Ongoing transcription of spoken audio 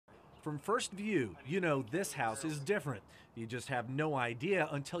From first view, you know this house is different. You just have no idea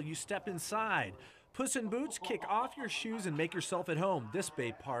until you step inside. Puss in Boots, kick off your shoes and make yourself at home. This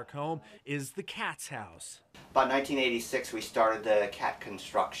Bay Park home is the cat's house. About 1986, we started the cat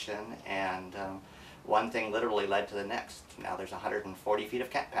construction, and one thing literally led to the next. Now there's 140 feet of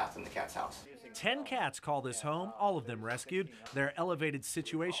cat path in the cat's house. 10 cats call this home, all of them rescued. Their elevated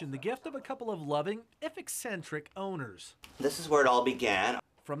situation, the gift of a couple of loving, if eccentric, owners. This is where it all began.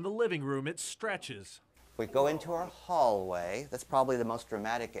 From the living room, it stretches. We go into our hallway. That's probably the most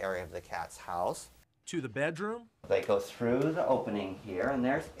dramatic area of the cat's house. To the bedroom. They go through the opening here, and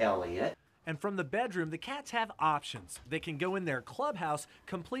there's Elliot. And from the bedroom, the cats have options. They can go in their clubhouse,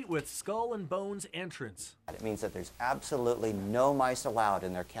 complete with skull and bones entrance. It means that there's absolutely no mice allowed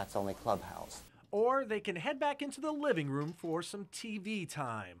in their cats-only clubhouse. Or they can head back into the living room for some TV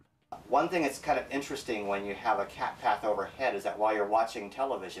time. One thing that's kind of interesting when you have a cat path overhead is that while you're watching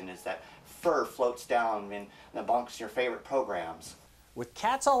television is that fur floats down in amongst your favorite programs. With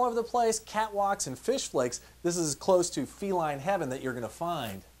cats all over the place, catwalks and fish flakes, this is as close to feline heaven that you're going to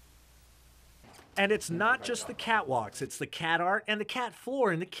find. And it's not just the catwalks, it's the cat art and the cat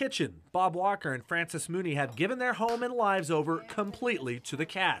floor in the kitchen. Bob Walker and Francis Mooney have given their home and lives over completely to the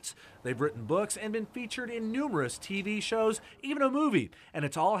cats. They've written books and been featured in numerous TV shows, even a movie. And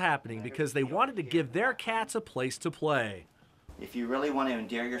it's all happening because they wanted to give their cats a place to play. If you really want to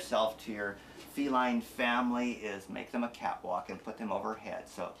endear yourself to your feline family, is make them a catwalk and put them overhead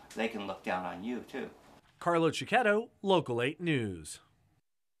so they can look down on you too. Carlo Cecchetto, Local 8 News.